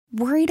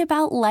Worried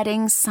about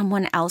letting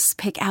someone else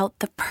pick out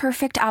the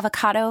perfect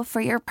avocado for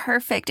your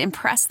perfect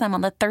impress them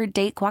on the third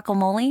date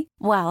guacamole?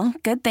 Well,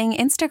 good thing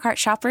Instacart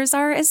shoppers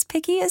are as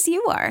picky as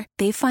you are.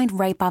 They find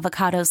ripe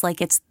avocados like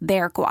it's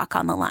their guac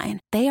on the line.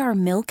 They are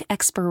milk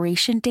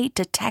expiration date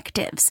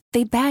detectives.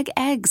 They bag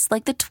eggs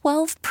like the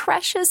 12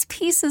 precious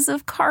pieces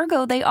of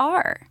cargo they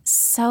are.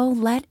 So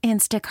let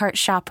Instacart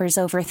shoppers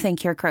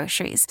overthink your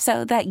groceries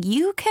so that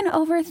you can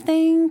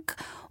overthink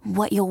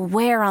what you'll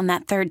wear on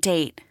that third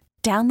date.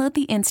 Download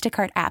the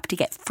Instacart app to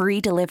get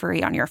free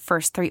delivery on your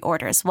first 3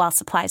 orders while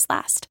supplies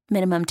last.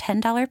 Minimum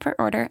 $10 per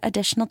order.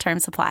 Additional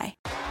terms apply.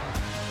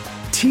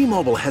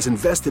 T-Mobile has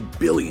invested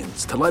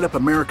billions to light up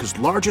America's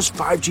largest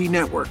 5G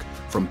network,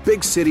 from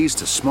big cities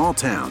to small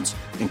towns,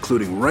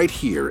 including right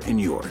here in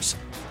yours.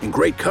 And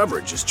great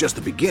coverage is just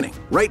the beginning.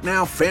 Right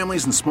now,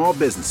 families and small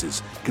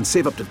businesses can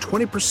save up to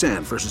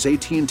 20% versus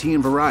AT&T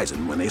and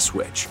Verizon when they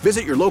switch.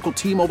 Visit your local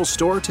T-Mobile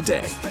store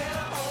today.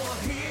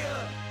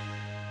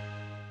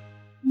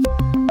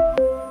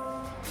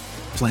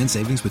 Plan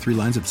savings with 3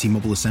 lines of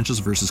T-Mobile Essentials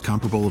versus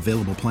comparable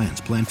available plans.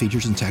 Plan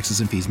features and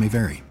taxes and fees may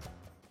vary.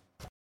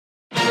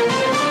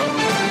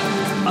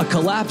 A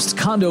collapsed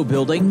condo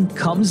building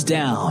comes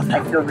down.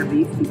 I feel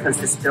relief because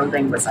this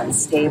building was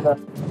unstable.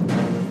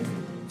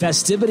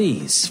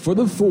 Festivities for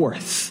the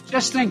 4th.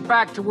 Just think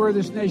back to where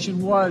this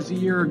nation was a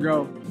year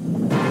ago.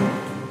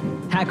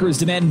 Hackers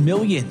demand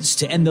millions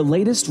to end the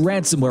latest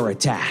ransomware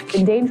attack,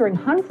 endangering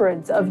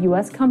hundreds of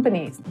U.S.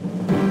 companies.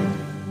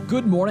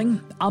 Good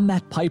morning. I'm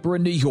Matt Pieper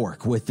in New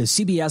York with the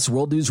CBS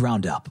World News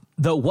Roundup.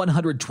 Though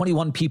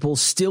 121 people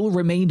still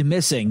remained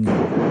missing,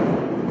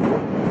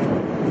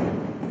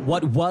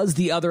 what was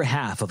the other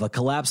half of a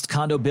collapsed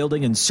condo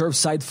building in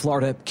Surfside,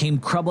 Florida, came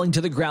crumbling to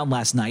the ground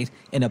last night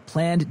in a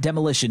planned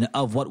demolition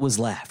of what was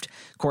left.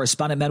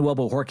 Correspondent Matt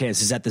Pieper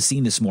is at the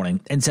scene this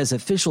morning and says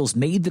officials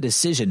made the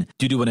decision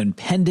due to an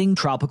impending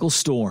tropical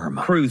storm.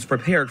 Crews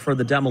prepared for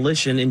the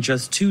demolition in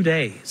just 2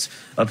 days.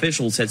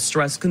 Officials had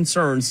stressed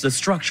concerns the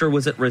structure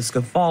was at risk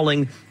of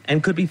falling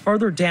and could be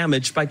further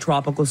damaged by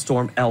Tropical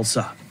Storm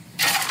Elsa.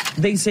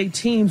 They say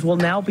teams will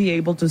now be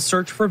able to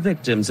search for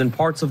victims in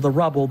parts of the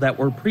rubble that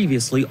were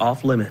previously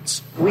off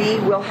limits. We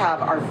will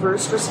have our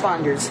first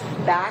responders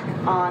back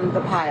on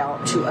the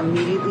pile to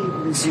immediately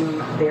resume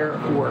their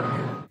work.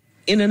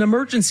 In an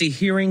emergency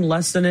hearing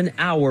less than an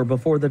hour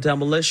before the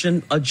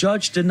demolition, a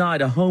judge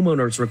denied a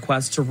homeowner's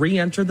request to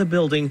re-enter the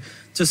building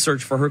to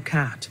search for her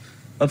cat.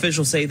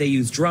 Officials say they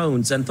used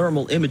drones and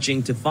thermal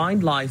imaging to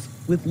find life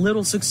with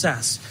little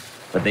success,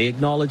 but they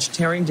acknowledge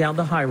tearing down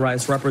the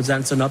high-rise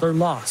represents another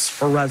loss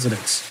for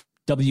residents.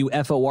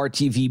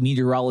 WFOR-TV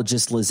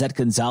meteorologist Lizette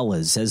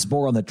Gonzalez has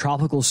more on the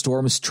tropical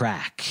storm's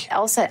track.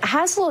 Elsa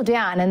has slowed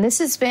down, and this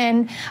has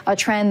been a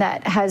trend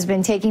that has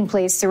been taking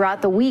place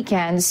throughout the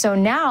weekend. So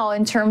now,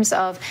 in terms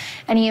of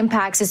any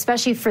impacts,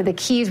 especially for the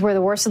Keys where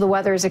the worst of the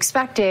weather is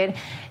expected,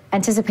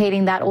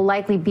 anticipating that will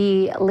likely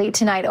be late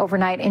tonight,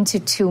 overnight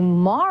into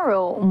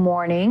tomorrow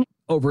morning.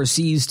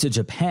 Overseas to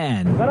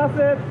Japan,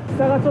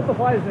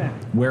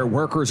 where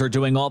workers are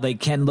doing all they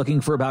can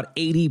looking for about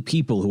 80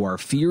 people who are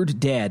feared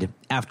dead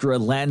after a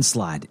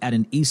landslide at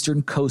an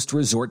eastern coast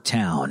resort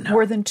town.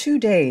 More than 2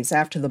 days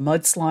after the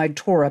mudslide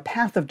tore a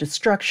path of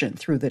destruction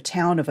through the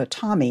town of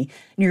Atami,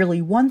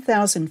 nearly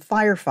 1,000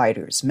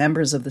 firefighters,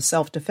 members of the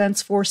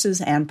self-defense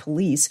forces, and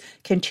police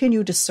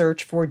continue to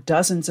search for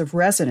dozens of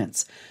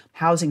residents.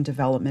 Housing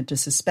development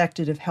is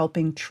suspected of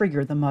helping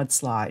trigger the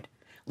mudslide.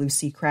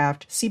 Lucy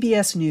Kraft,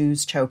 CBS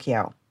News,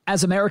 Tokyo.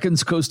 As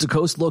Americans coast to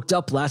coast looked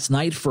up last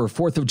night for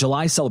 4th of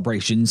July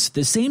celebrations,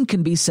 the same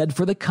can be said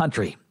for the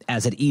country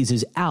as it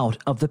eases out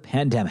of the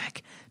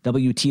pandemic.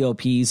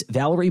 WTOP's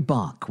Valerie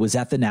Bonk was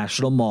at the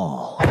National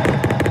Mall.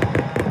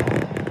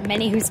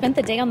 Many who spent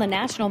the day on the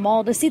National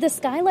Mall to see the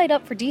sky light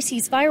up for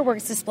DC's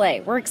fireworks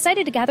display were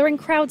excited to gather in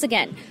crowds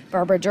again.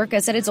 Barbara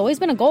Jerka said it's always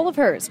been a goal of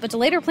hers, but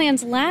delayed her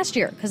plans last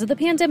year because of the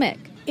pandemic.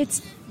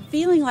 It's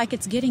feeling like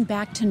it's getting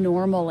back to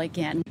normal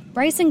again.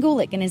 Bryson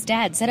Gulick and his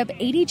dad set up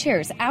 80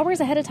 chairs hours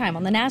ahead of time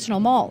on the National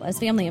Mall as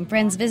family and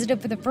friends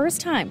visited for the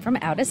first time from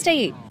out of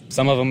state.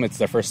 Some of them, it's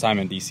their first time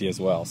in D.C. as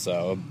well,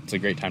 so it's a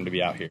great time to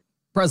be out here.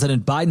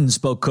 President Biden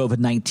spoke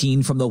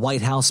COVID-19 from the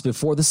White House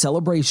before the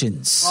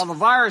celebrations. While the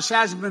virus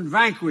hasn't been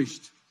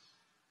vanquished,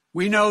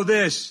 we know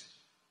this.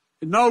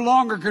 It no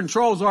longer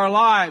controls our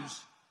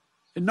lives.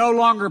 It no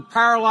longer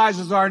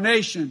paralyzes our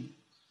nation.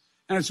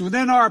 And it's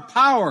within our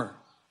power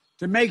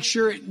to make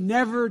sure it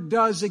never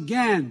does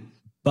again.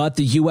 But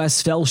the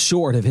U.S. fell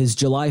short of his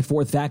July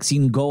 4th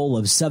vaccine goal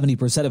of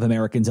 70% of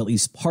Americans at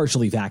least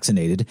partially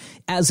vaccinated.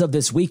 As of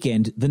this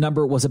weekend, the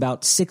number was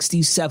about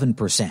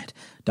 67%.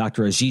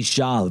 Dr. Aziz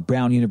Shah of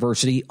Brown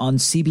University on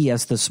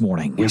CBS This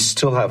Morning. We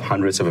still have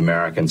hundreds of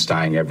Americans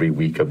dying every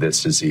week of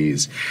this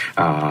disease.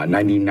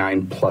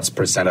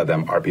 99+% of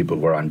them are people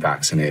who are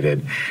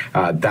unvaccinated.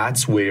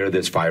 That's where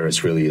this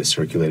virus really is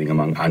circulating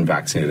among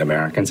unvaccinated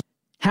Americans.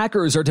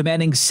 Hackers are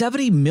demanding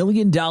 $70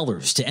 million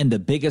to end the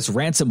biggest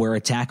ransomware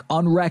attack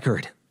on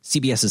record.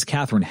 CBS's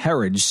Catherine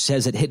Herridge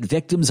says it hit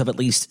victims of at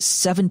least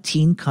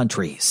 17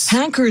 countries.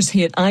 Hackers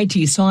hit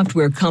IT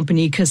software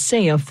company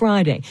Kaseya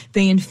Friday.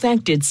 They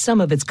infected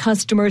some of its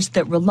customers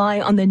that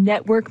rely on the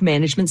network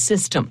management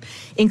system,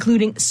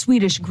 including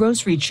Swedish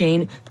grocery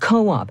chain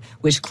Co-op,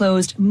 which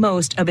closed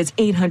most of its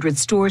 800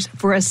 stores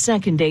for a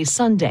second day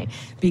Sunday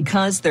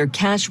because their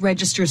cash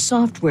register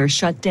software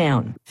shut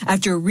down.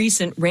 After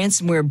recent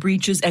ransomware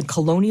breaches at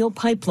Colonial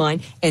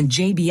Pipeline and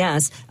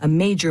JBS, a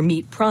major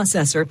meat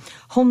processor,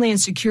 Homeland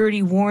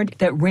Security warned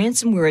that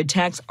ransomware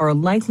attacks are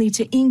likely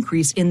to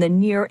increase in the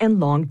near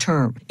and long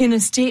term. In a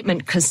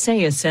statement,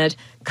 Kaseya said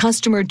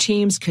customer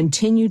teams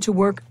continue to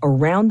work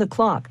around the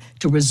clock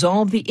to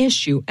resolve the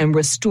issue and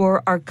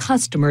restore our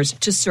customers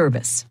to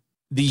service.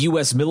 The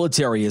U.S.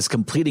 military is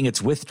completing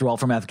its withdrawal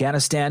from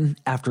Afghanistan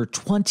after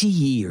 20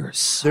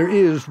 years. There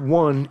is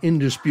one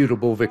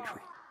indisputable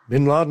victory.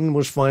 Bin Laden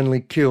was finally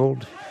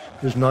killed,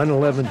 his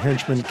 9/11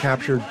 henchmen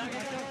captured,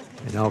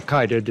 and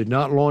al-Qaeda did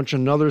not launch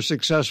another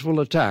successful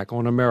attack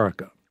on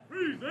America.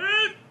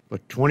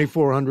 But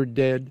 2,400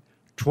 dead,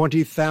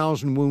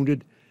 20,000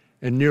 wounded,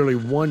 and nearly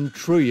 $1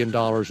 trillion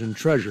in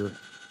treasure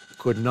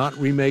could not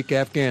remake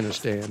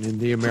Afghanistan in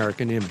the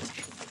American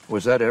image.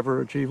 Was that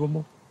ever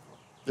achievable?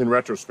 In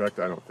retrospect,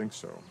 I don't think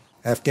so.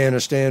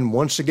 Afghanistan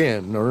once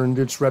again earned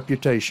its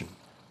reputation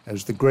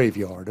as the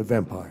graveyard of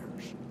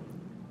empires.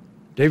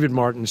 David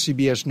Martin,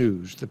 CBS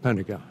News, The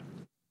Pentagon.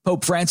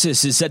 Pope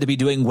Francis is said to be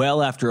doing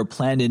well after a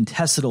planned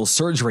intestinal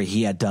surgery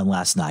he had done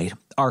last night.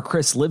 Our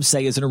Chris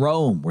Livesay is in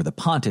Rome, where the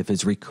pontiff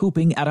is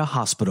recouping at a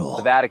hospital.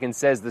 The Vatican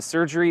says the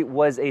surgery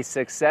was a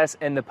success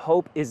and the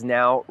Pope is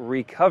now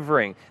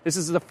recovering. This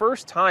is the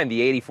first time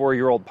the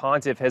 84-year-old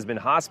pontiff has been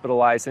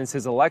hospitalized since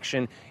his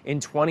election in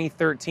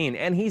 2013.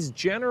 And he's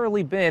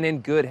generally been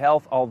in good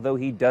health, although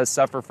he does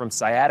suffer from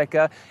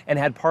sciatica and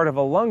had part of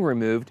a lung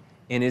removed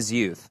in his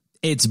youth.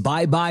 It's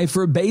bye-bye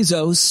for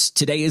Bezos.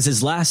 Today is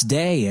his last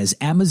day as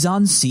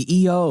Amazon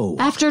CEO.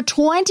 After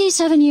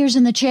 27 years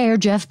in the chair,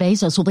 Jeff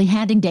Bezos will be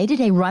handing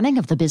day-to-day running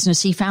of the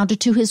business he founded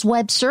to his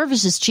web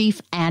services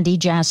chief, Andy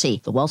Jassy.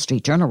 The Wall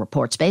Street Journal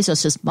reports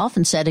Bezos has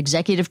often said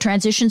executive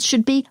transitions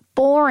should be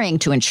boring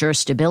to ensure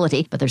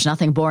stability, but there's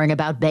nothing boring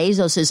about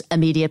Bezos'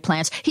 immediate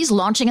plans. He's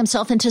launching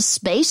himself into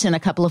space in a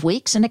couple of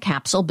weeks in a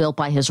capsule built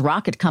by his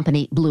rocket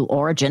company, Blue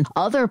Origin.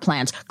 Other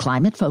plans,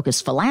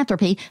 climate-focused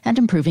philanthropy and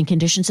improving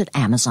conditions at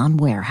Amazon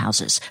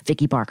warehouses.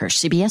 Vicki Barker,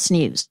 CBS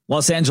News.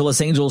 Los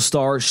Angeles Angels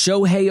star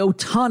Shohei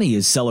Ohtani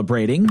is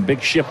celebrating.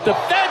 Big shift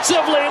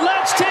defensively.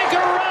 Let's take a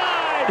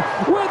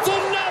ride with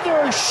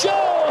another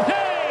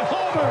Shohei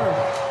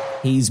homer.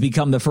 He's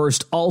become the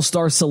first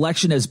all-star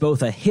selection as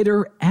both a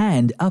hitter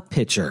and a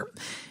pitcher.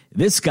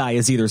 This guy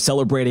is either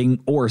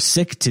celebrating or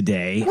sick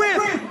today.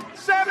 With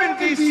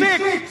 76,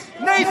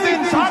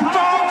 Nathan's hot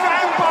dogs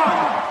and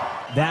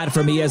buns. That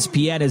from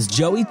ESPN as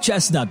Joey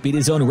Chestnut beat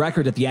his own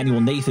record at the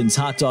annual Nathan's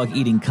Hot Dog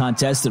Eating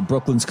Contest at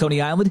Brooklyn's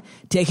Coney Island,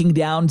 taking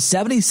down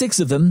 76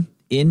 of them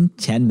in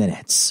 10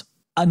 minutes.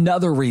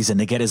 Another reason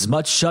to get as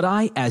much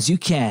shut-eye as you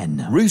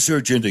can.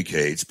 Research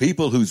indicates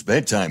people whose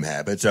bedtime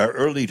habits are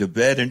early to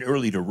bed and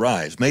early to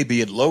rise may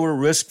be at lower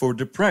risk for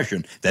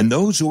depression than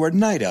those who are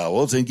night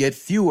owls and get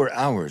fewer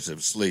hours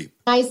of sleep.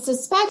 I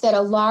suspect that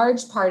a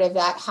large part of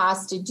that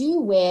has to do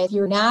with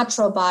your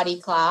natural body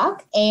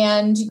clock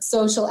and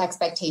social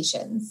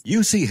expectations.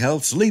 UC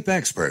Health sleep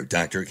expert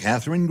Dr.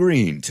 Catherine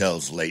Green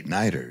tells late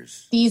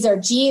nighters. These are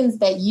genes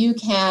that you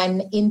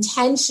can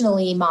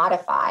intentionally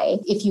modify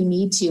if you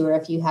need to or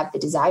if you have the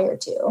desire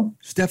to.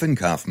 Stephen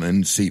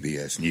Kaufman,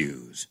 CBS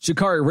News.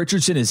 Sha'Carri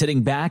Richardson is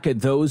hitting back at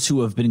those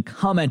who have been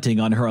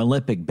commenting on her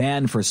Olympic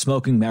ban for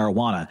smoking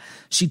marijuana.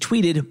 She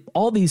tweeted,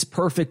 "All these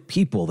perfect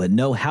people that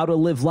know how to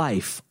live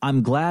life.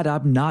 I'm glad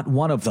I'm not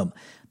one of them."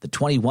 The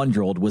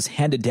 21-year-old was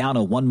handed down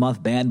a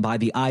 1-month ban by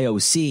the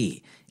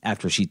IOC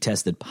after she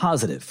tested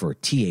positive for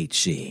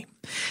THC.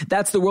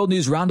 That's the World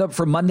News Roundup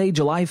for Monday,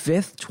 July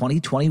 5th,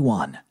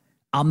 2021.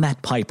 I'm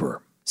Matt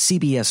Pieper,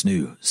 CBS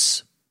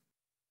News.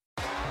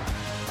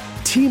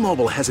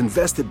 T-Mobile has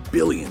invested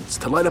billions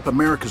to light up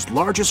America's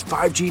largest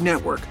 5G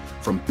network,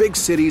 from big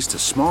cities to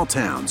small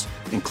towns,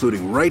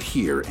 including right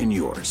here in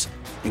yours.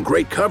 And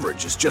great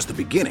coverage is just the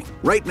beginning.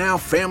 Right now,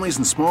 families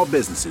and small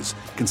businesses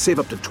can save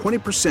up to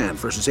 20%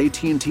 versus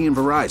AT&T and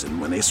Verizon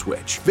when they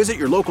switch. Visit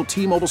your local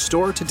T-Mobile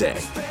store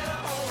today.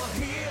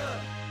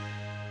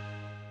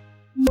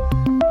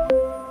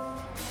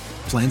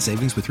 Plan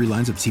savings with 3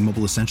 lines of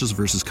T-Mobile Essentials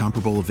versus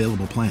comparable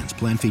available plans.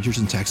 Plan features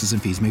and taxes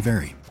and fees may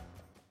vary.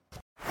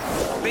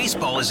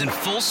 Baseball is in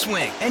full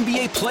swing.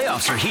 NBA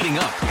playoffs are heating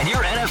up, and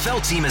your NFL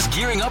team is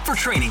gearing up for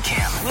training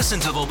camp. Listen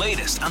to the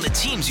latest on the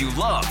teams you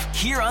love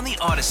here on the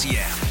Odyssey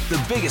app.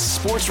 The biggest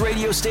sports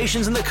radio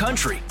stations in the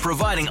country,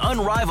 providing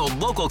unrivaled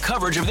local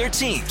coverage of their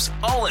teams,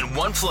 all in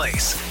one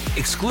place.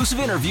 Exclusive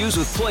interviews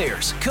with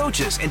players,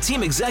 coaches, and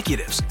team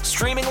executives,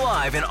 streaming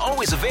live and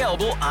always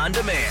available on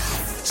demand.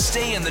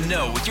 Stay in the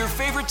know with your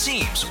favorite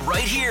teams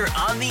right here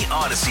on the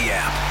Odyssey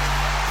app.